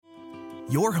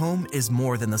Your home is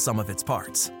more than the sum of its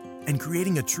parts, and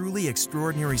creating a truly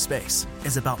extraordinary space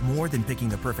is about more than picking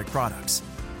the perfect products.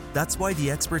 That's why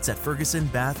the experts at Ferguson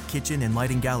Bath, Kitchen, and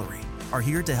Lighting Gallery are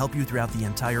here to help you throughout the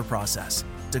entire process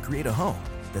to create a home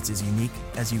that's as unique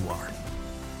as you are.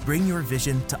 Bring your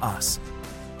vision to us.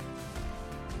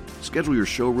 Schedule your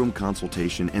showroom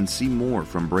consultation and see more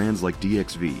from brands like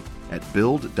DXV at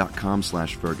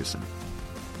build.com/Ferguson.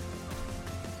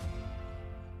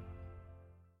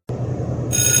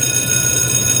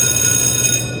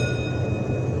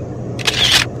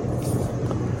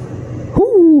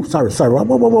 Sorry.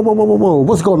 Whoa.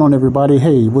 What's going on, everybody?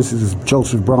 Hey, this is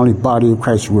Joseph Brownlee, Body of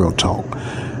Christ Real Talk.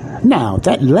 Now,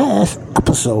 that last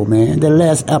episode,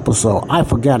 I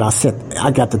forgot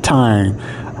I got the time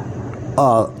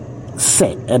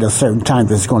set at a certain time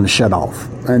that's going to shut off.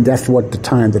 And that's what the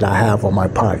time that I have on my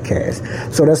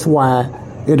podcast. So that's why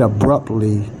it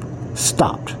abruptly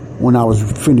stopped when I was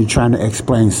finished trying to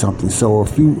explain something. So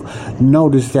if you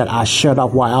notice that I shut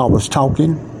off while I was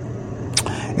talking,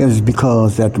 is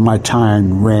because that my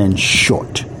time ran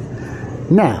short.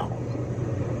 Now,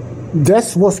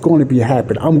 that's what's going to be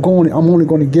happening. I'm only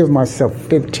going to give myself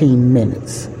 15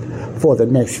 minutes for the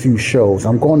next few shows.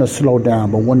 I'm going to slow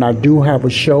down, but when I do have a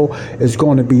show, it's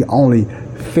going to be only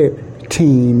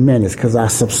 15 minutes because I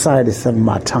subsided some of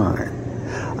my time.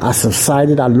 I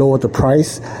lowered the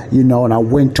price, and I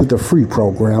went to the free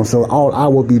program. So all I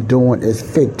will be doing is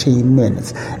 15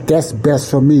 minutes. That's best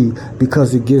for me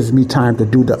because it gives me time to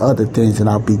do the other things that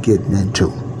I'll be getting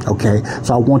into. Okay?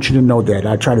 So I want you to know that.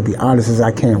 I try to be honest as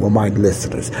I can with my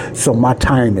listeners. So my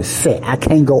time is set. I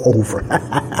can't go over.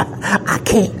 I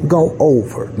can't go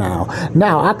over now.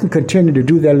 Now, I can continue to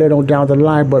do that later on down the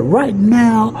line, but right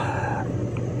now,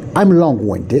 I'm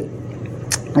long-winded.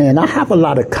 And I have a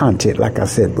lot of content, like I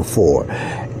said before.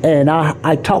 And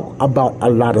I talk about a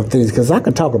lot of things, because I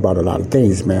can talk about a lot of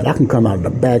things, man. I can come out of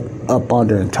the back, up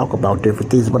under, and talk about different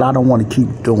things, but I don't want to keep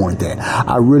doing that.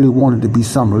 I really wanted to be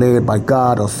something led by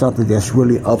God or something that's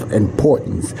really of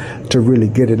importance to really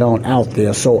get it on out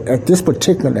there. So at this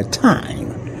particular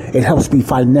time, it helps me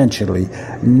financially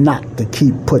not to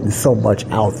keep putting so much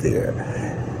out there.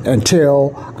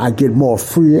 Until I get more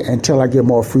free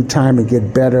time and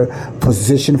get better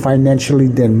position financially,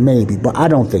 then maybe. But I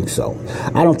don't think so.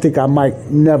 I don't think I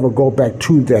might never go back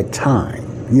to that time,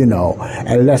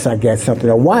 unless I get something.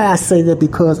 Why I say that?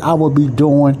 Because I will be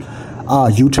doing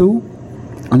YouTube,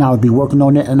 and I will be working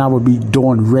on it, and I will be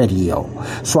doing radio.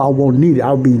 So I won't need it.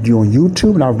 I'll be doing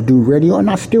YouTube, and I will do radio,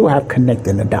 and I still have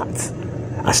connecting the dots.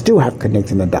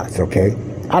 Okay?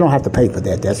 I don't have to pay for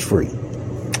that. That's free.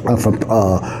 From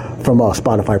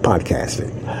Spotify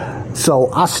podcasting. So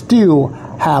I still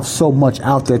have so much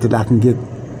out there that I can get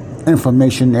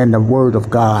information and the word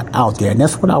of God out there. And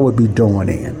that's what I would be doing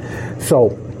in.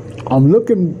 So I'm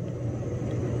looking,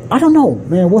 I don't know,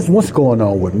 man, what's going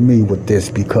on with me with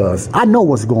this, because I know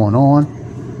what's going on.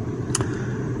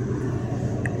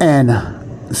 And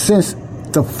since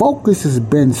the focus has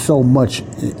been so much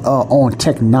on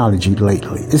technology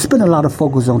lately. It's been a lot of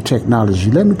focus on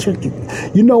technology. Let me check you.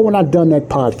 When I done that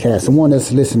podcast, the one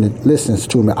that's listens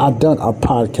to me, I done a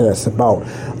podcast about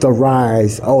the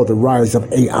rise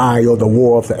of AI or the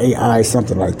war of the AI,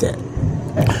 something like that.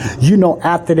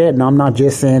 After that, and I'm not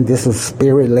just saying this is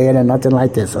spirit-led or nothing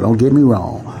like that, so don't get me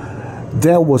wrong.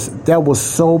 There was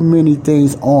so many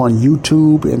things on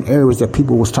YouTube and areas that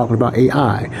people was talking about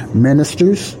AI.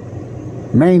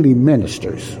 Mainly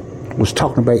ministers was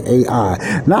talking about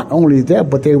AI. Not only that,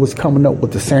 but they was coming up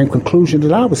with the same conclusion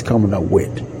that I was coming up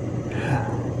with.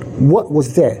 What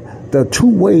was that? The two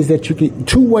ways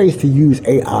to use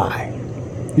AI.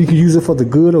 You can use it for the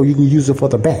good or you can use it for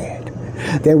the bad.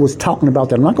 They was talking about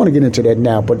that. I'm not going to get into that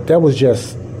now, but that was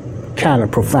just kind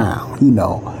of profound,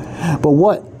 But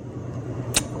what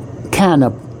kind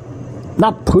of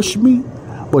not push me,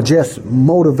 but just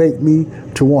motivate me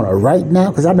to want to write now,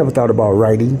 because I never thought about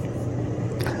writing.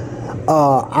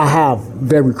 I have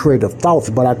very creative thoughts,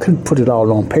 but I couldn't put it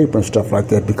all on paper and stuff like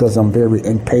that because I'm very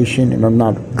impatient and I'm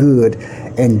not good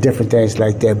in different things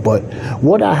like that. But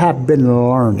what I have been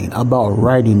learning about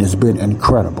writing has been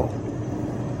incredible.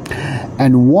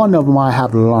 And one of them I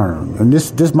have learned, and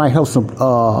this might help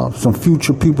some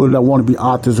future people that want to be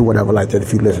authors or whatever like that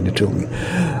if you're listening to me.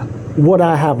 What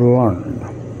I have learned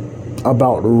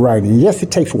about writing. Yes, it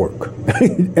takes work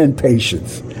and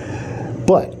patience.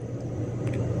 But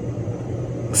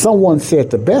someone said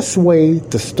the best way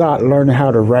to start learning how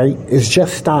to write is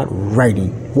just start writing.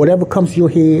 Whatever comes to your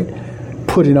head,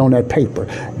 put it on that paper.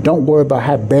 Don't worry about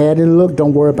how bad it look.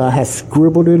 Don't worry about how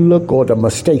scribbled it look or the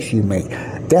mistakes you make.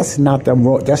 That's not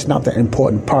the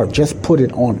important part. Just put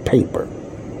it on paper.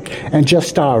 and just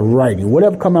start writing.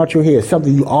 Whatever come out your head,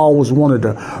 something you always wanted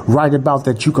to write about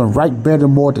that you can write better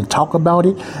more than talk about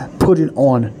it, put it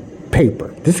on paper.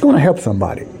 This is going to help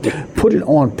somebody. Put it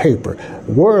on paper.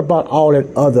 Worry about all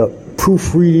that other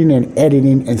proofreading and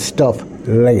editing and stuff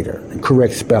later, and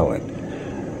correct spelling.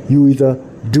 You either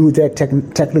do that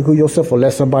technical yourself or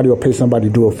let somebody or pay somebody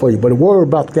to do it for you. But worry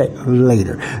about that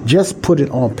later. Just put it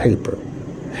on paper.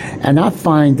 And I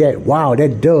find that, wow,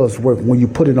 that does work when you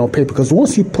put it on paper. Because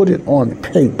once you put it on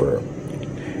paper,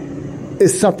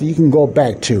 it's something you can go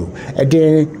back to. And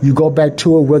then you go back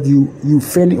to it, whether you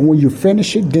finish, when you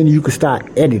finish it, then you can start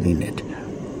editing it.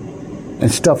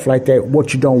 And stuff like that,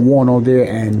 what you don't want on there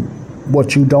and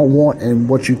what you don't want and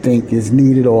what you think is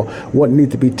needed or what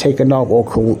needs to be taken off or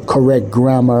correct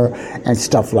grammar and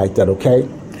stuff like that, okay?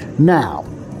 Now,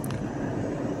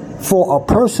 for a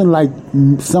person like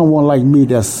someone like me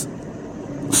that's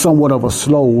somewhat of a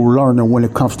slow learner when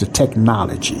it comes to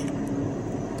technology,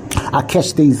 I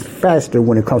catch things faster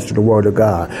when it comes to the Word of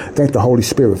God. Thank the Holy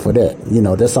Spirit for that. You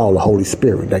know, that's all the Holy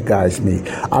Spirit that guides me.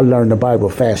 I learn the Bible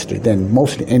faster than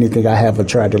most anything I have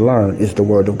tried to learn is the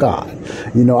Word of God.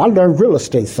 You know, I learned real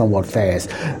estate somewhat fast.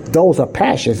 Those are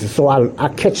passions, and so I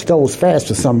catch those fast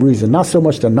for some reason. Not so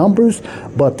much the numbers,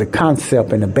 but the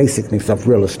concept and the basicness of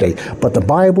real estate. But the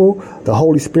Bible, the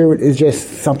Holy Spirit is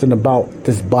just something about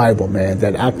this Bible, man,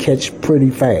 that I catch pretty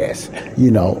fast. You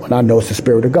know, and I know it's the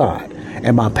Spirit of God.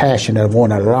 And my passion that I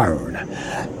want to learn.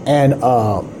 And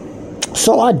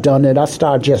so I done it. I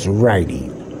started just writing.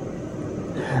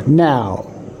 Now,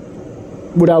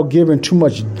 without giving too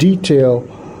much detail,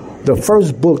 the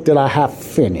first book that I have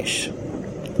finished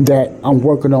that I'm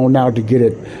working on now to get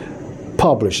it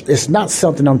published, it's not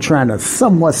something I'm trying to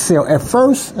somewhat sell at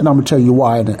first, and I'm going to tell you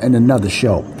why in another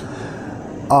show.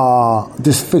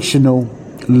 This fictional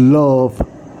love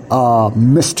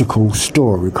mystical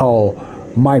story called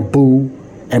My Boo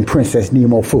and Princess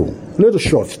Nemo Fu. Little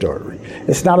short story.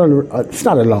 It's not a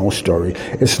long story.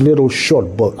 It's a little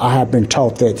short book. I have been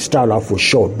taught that start off with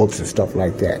short books and stuff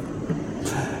like that.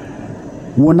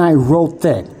 When I wrote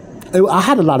that, I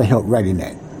had a lot of help writing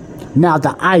that. Now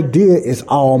the idea is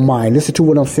all mine. Listen to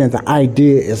what I'm saying. The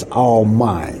idea is all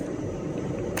mine.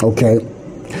 Okay?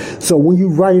 So when you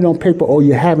write it on paper or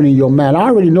you have it in your mind, I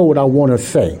already know what I want to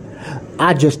say.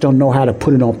 I just don't know how to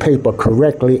put it on paper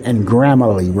correctly and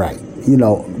grammarly right. You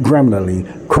know,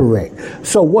 grammarly correct.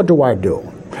 So what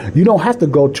do? You don't have to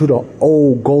go to the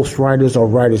old ghostwriters or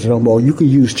writers no more. You can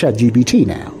use ChatGPT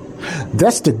now.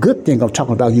 That's the good thing I'm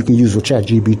talking about. You can use with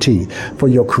ChatGPT for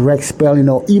your correct spelling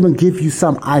or even give you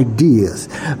some ideas.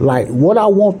 Like what I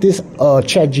want this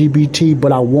ChatGPT,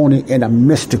 but I want it in a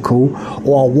mystical,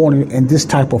 or I want it in this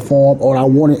type of form, or I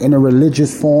want it in a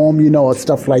religious form, you know, or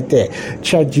stuff like that.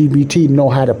 ChatGPT know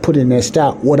how to put in that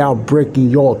style without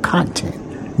breaking your content.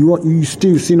 You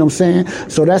still see what I'm saying?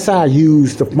 So that's how I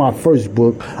used my first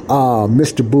book,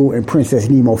 Mr. Boo and Princess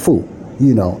Nemo Fu,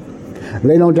 you know.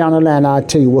 Later on down the line, I'll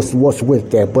tell you what's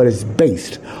with that, but it's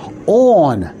based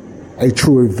on a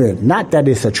true event. Not that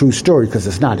it's a true story, because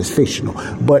it's not, it's fictional,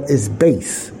 but it's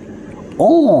based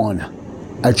on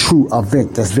a true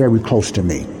event that's very close to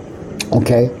me.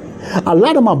 Okay? A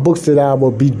lot of my books that I will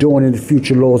be doing in the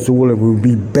future, Lord's willing, will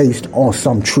be based on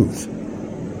some truth.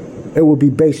 It will be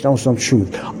based on some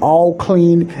truth. All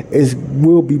Clean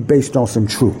will be based on some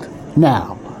truth.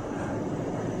 Now,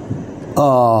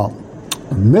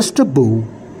 Mr. Boo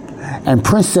and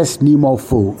Princess Nemo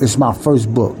Fu is my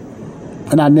first book.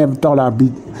 And I never thought I'd be,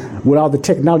 with all the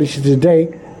technology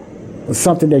today,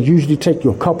 something that usually take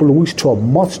you a couple of weeks to a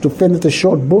month to finish a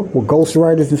short book with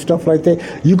ghostwriters and stuff like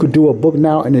that. You could do a book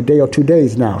now in a day or 2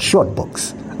 days now. Short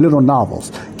books, little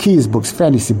novels, kids books,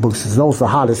 fantasy books. Those are the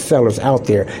hottest sellers out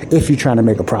there if you're trying to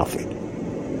make a profit.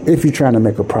 If you're trying to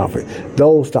make a profit.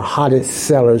 Those are the hottest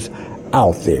sellers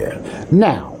out there.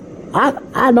 Now,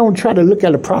 I don't try to look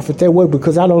at a profit that way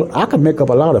because I can make up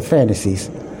a lot of fantasies.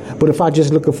 But if I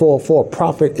just looking for a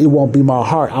profit, it won't be my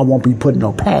heart. I won't be putting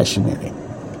no passion in it.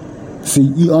 See,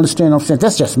 you understand what I'm saying?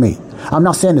 That's just me. I'm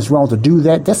not saying it's wrong to do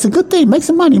that. That's a good thing. Make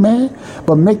some money, man.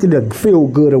 But make it feel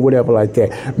good or whatever like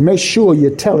that. Make sure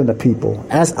you're telling the people,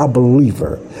 as a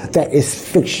believer, that it's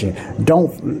fiction.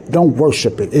 Don't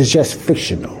worship it. It's just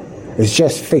fictional. It's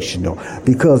just fictional.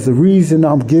 Because the reason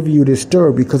I'm giving you this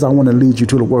story, because I want to lead you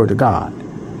to the Word of God.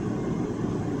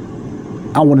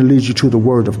 I want to lead you to the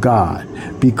Word of God.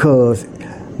 Because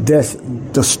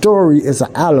the story is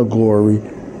an allegory.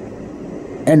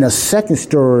 And the second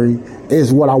story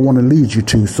is what I want to lead you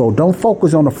to. So don't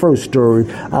focus on the first story.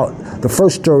 The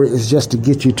first story is just to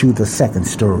get you to the second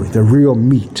story, the real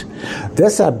meat.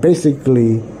 That's how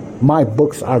basically my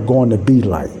books are going to be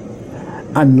like.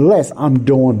 unless I'm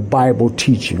doing Bible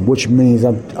teaching, which means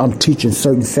I'm teaching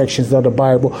certain sections of the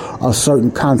Bible or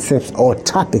certain concepts or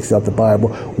topics of the Bible,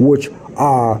 which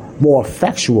are more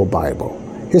factual Bible,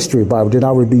 history Bible. Then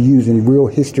I would be using real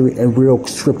history and real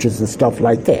scriptures and stuff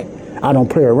like that. I don't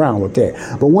play around with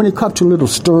that. But when it comes to little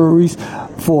stories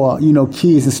for,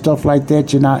 kids and stuff like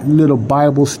that, little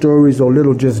Bible stories or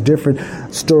little just different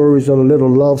stories or little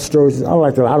love stories.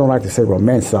 I don't like to say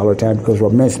romance all the time, because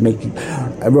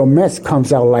romance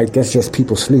comes out like that's just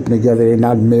people sleeping together. They're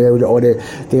not married, or they're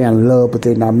in love, but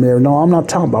they're not married. No, I'm not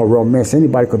talking about romance.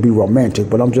 Anybody could be romantic,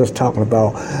 but I'm just talking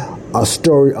about a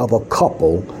story of a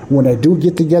couple. When they do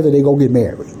get together, they go get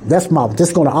married. That's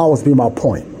going to always be my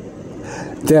point.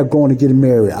 They're going to get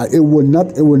married. It will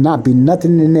not be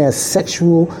nothing in there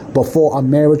sexual before a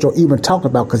marriage or even talk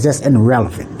about, because that's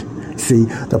irrelevant. See,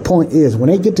 the point is, when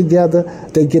they get together,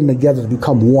 they're getting together to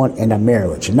become one in a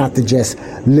marriage, not to just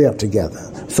live together.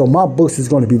 So my books is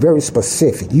going to be very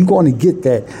specific. You're going to get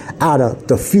that out of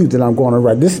the few that I'm going to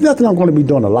write. This is nothing I'm going to be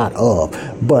doing a lot of,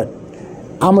 but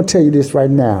I'm going to tell you this right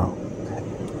now.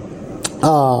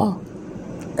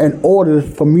 In order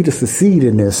for me to succeed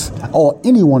in this, or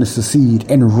anyone to succeed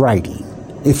in writing,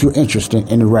 if you're interested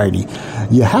in writing,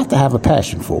 you have to have a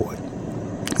passion for it.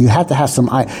 You have to have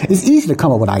it's easy to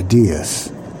come up with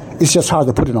ideas. It's just hard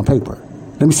to put it on paper.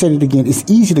 Let me say it again. It's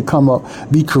easy to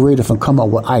be creative and come up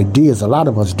with ideas. A lot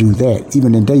of us do that,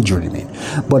 even in daydreaming.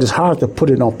 But it's hard to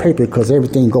put it on paper because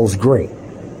everything goes gray.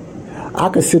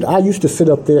 I used to sit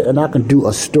up there and I can do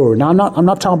a story. Now, I'm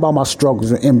not talking about my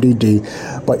struggles in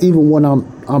MDD, but even when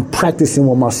I'm practicing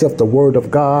with myself the Word of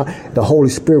God, the Holy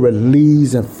Spirit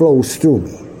leads and flows through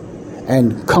me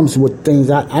and comes with things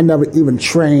I never even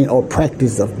trained or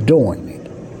practice of doing it.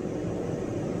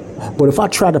 But if I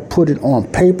try to put it on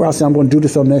paper, I say I'm going to do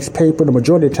this on the next paper, the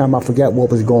majority of the time I forget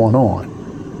what was going on.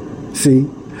 See?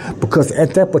 Because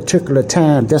at that particular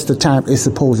time, that's the time it's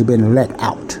supposed to be let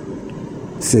out.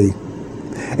 See?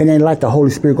 It ain't like the Holy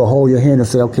Spirit will hold your hand and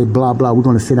say, okay, blah, blah, we're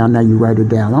going to sit down now, you write it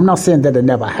down. I'm not saying that it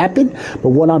never happened, but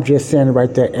what I'm just saying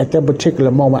right there, at that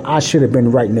particular moment, I should have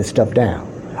been writing this stuff down.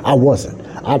 I wasn't.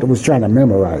 I was trying to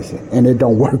memorize it, and it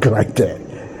don't work like that.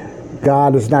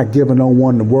 God is not giving no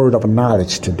one the word of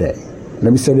knowledge today.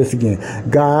 Let me say this again.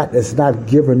 God is not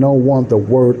giving no one the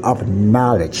word of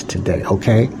knowledge today,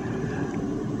 okay?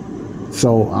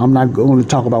 So I'm not going to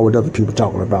talk about what other people are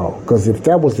talking about, because if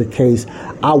that was the case,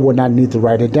 I would not need to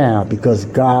write it down, because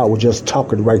God was just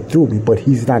talking right through me, but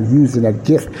he's not using that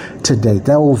gift today.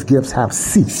 Those gifts have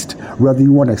ceased. Whether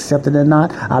you want to accept it or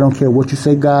not, I don't care what you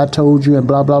say God told you and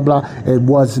blah, blah, blah. It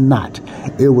was not.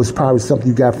 It was probably something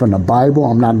you got from the Bible.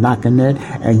 I'm not knocking that.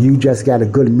 And you just got a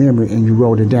good memory and you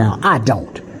wrote it down. I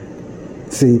don't.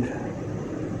 See,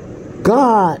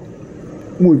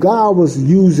 when God was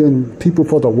using people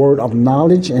for the word of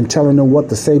knowledge and telling them what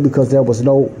to say, because there was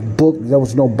no book, there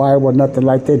was no Bible or nothing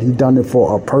like that, he done it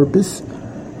for a purpose.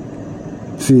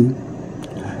 See,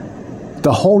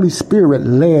 the Holy Spirit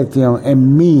led them,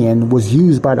 and men was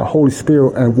used by the Holy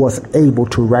Spirit and was able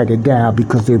to write it down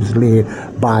because it was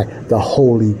led by the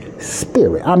Holy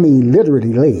Spirit. I mean,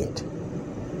 literally led.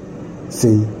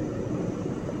 See,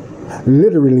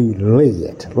 literally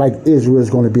led, like Israel is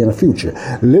going to be in the future.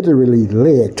 Literally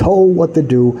led, told what to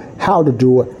do, how to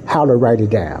write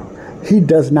it down. He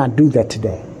does not do that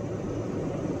today.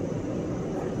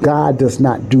 God does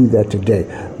not do that today.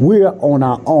 We're on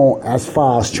our own as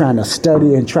far as trying to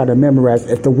study and try to memorize.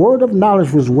 If the word of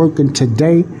knowledge was working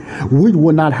today, we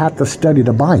would not have to study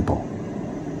the Bible.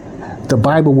 The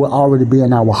Bible will already be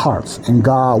in our hearts, and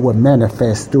God will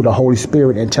manifest through the Holy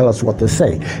Spirit and tell us what to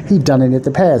say. He done it in the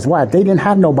past. Why? They didn't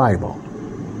have no Bible.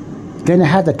 They didn't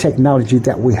have the technology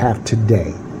that we have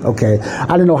today. Okay,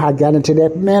 I don't know how I got into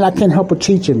that. Man, I can't help but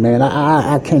teach it, man.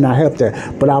 I cannot help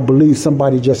that. But I believe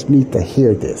somebody just need to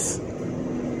hear this.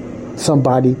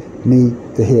 Somebody need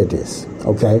to hear this,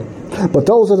 okay? But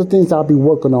those are the things I'll be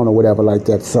working on or whatever like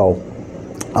that. So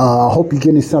I hope you're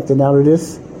getting something out of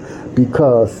this,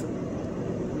 because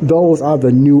those are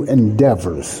the new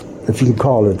endeavors, if you can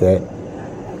call it that,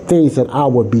 things that I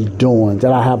would be doing,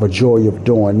 that I have a joy of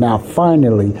doing. Now,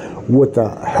 finally, with the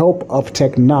help of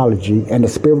technology and the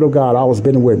Spirit of God always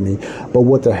been with me, but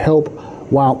with the help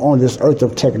while I'm on this earth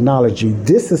of technology,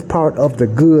 this is part of the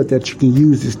good that you can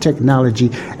use this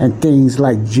technology and things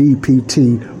like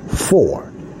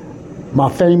GPT-4. My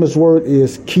famous word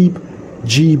is keep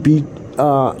ChatGPT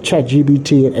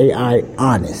and AI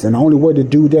honest. And the only way to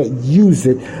do that, use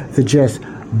it to just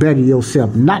better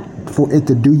yourself, not for it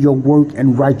to do your work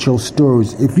and write your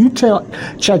stories. If you tell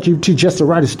ChatGPT just to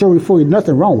write a story for you,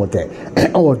 nothing wrong with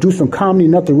that. Or do some comedy,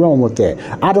 nothing wrong with that.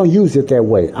 I don't use it that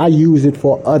way. I use it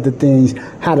for other things,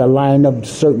 how to line up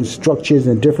certain structures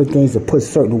and different things, to put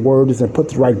certain words and put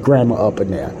the right grammar up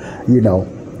in there.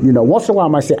 Once in a while I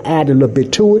might say add a little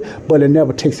bit to it, but it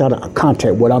never takes out of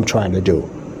context what I'm trying to do.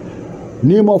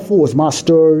 Nemo 4 is my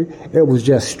story. It was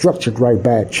just structured right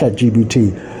by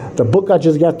ChatGPT. The book I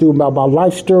just got through about my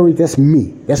life story, that's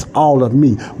me. That's all of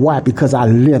me. Why? Because I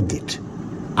lived it.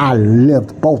 I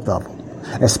lived both of them,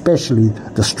 especially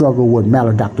the struggle with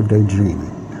maladaptive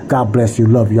daydreaming. God bless you.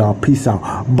 Love y'all. Peace out.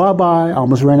 Bye-bye. I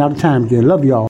almost ran out of time again. Love y'all.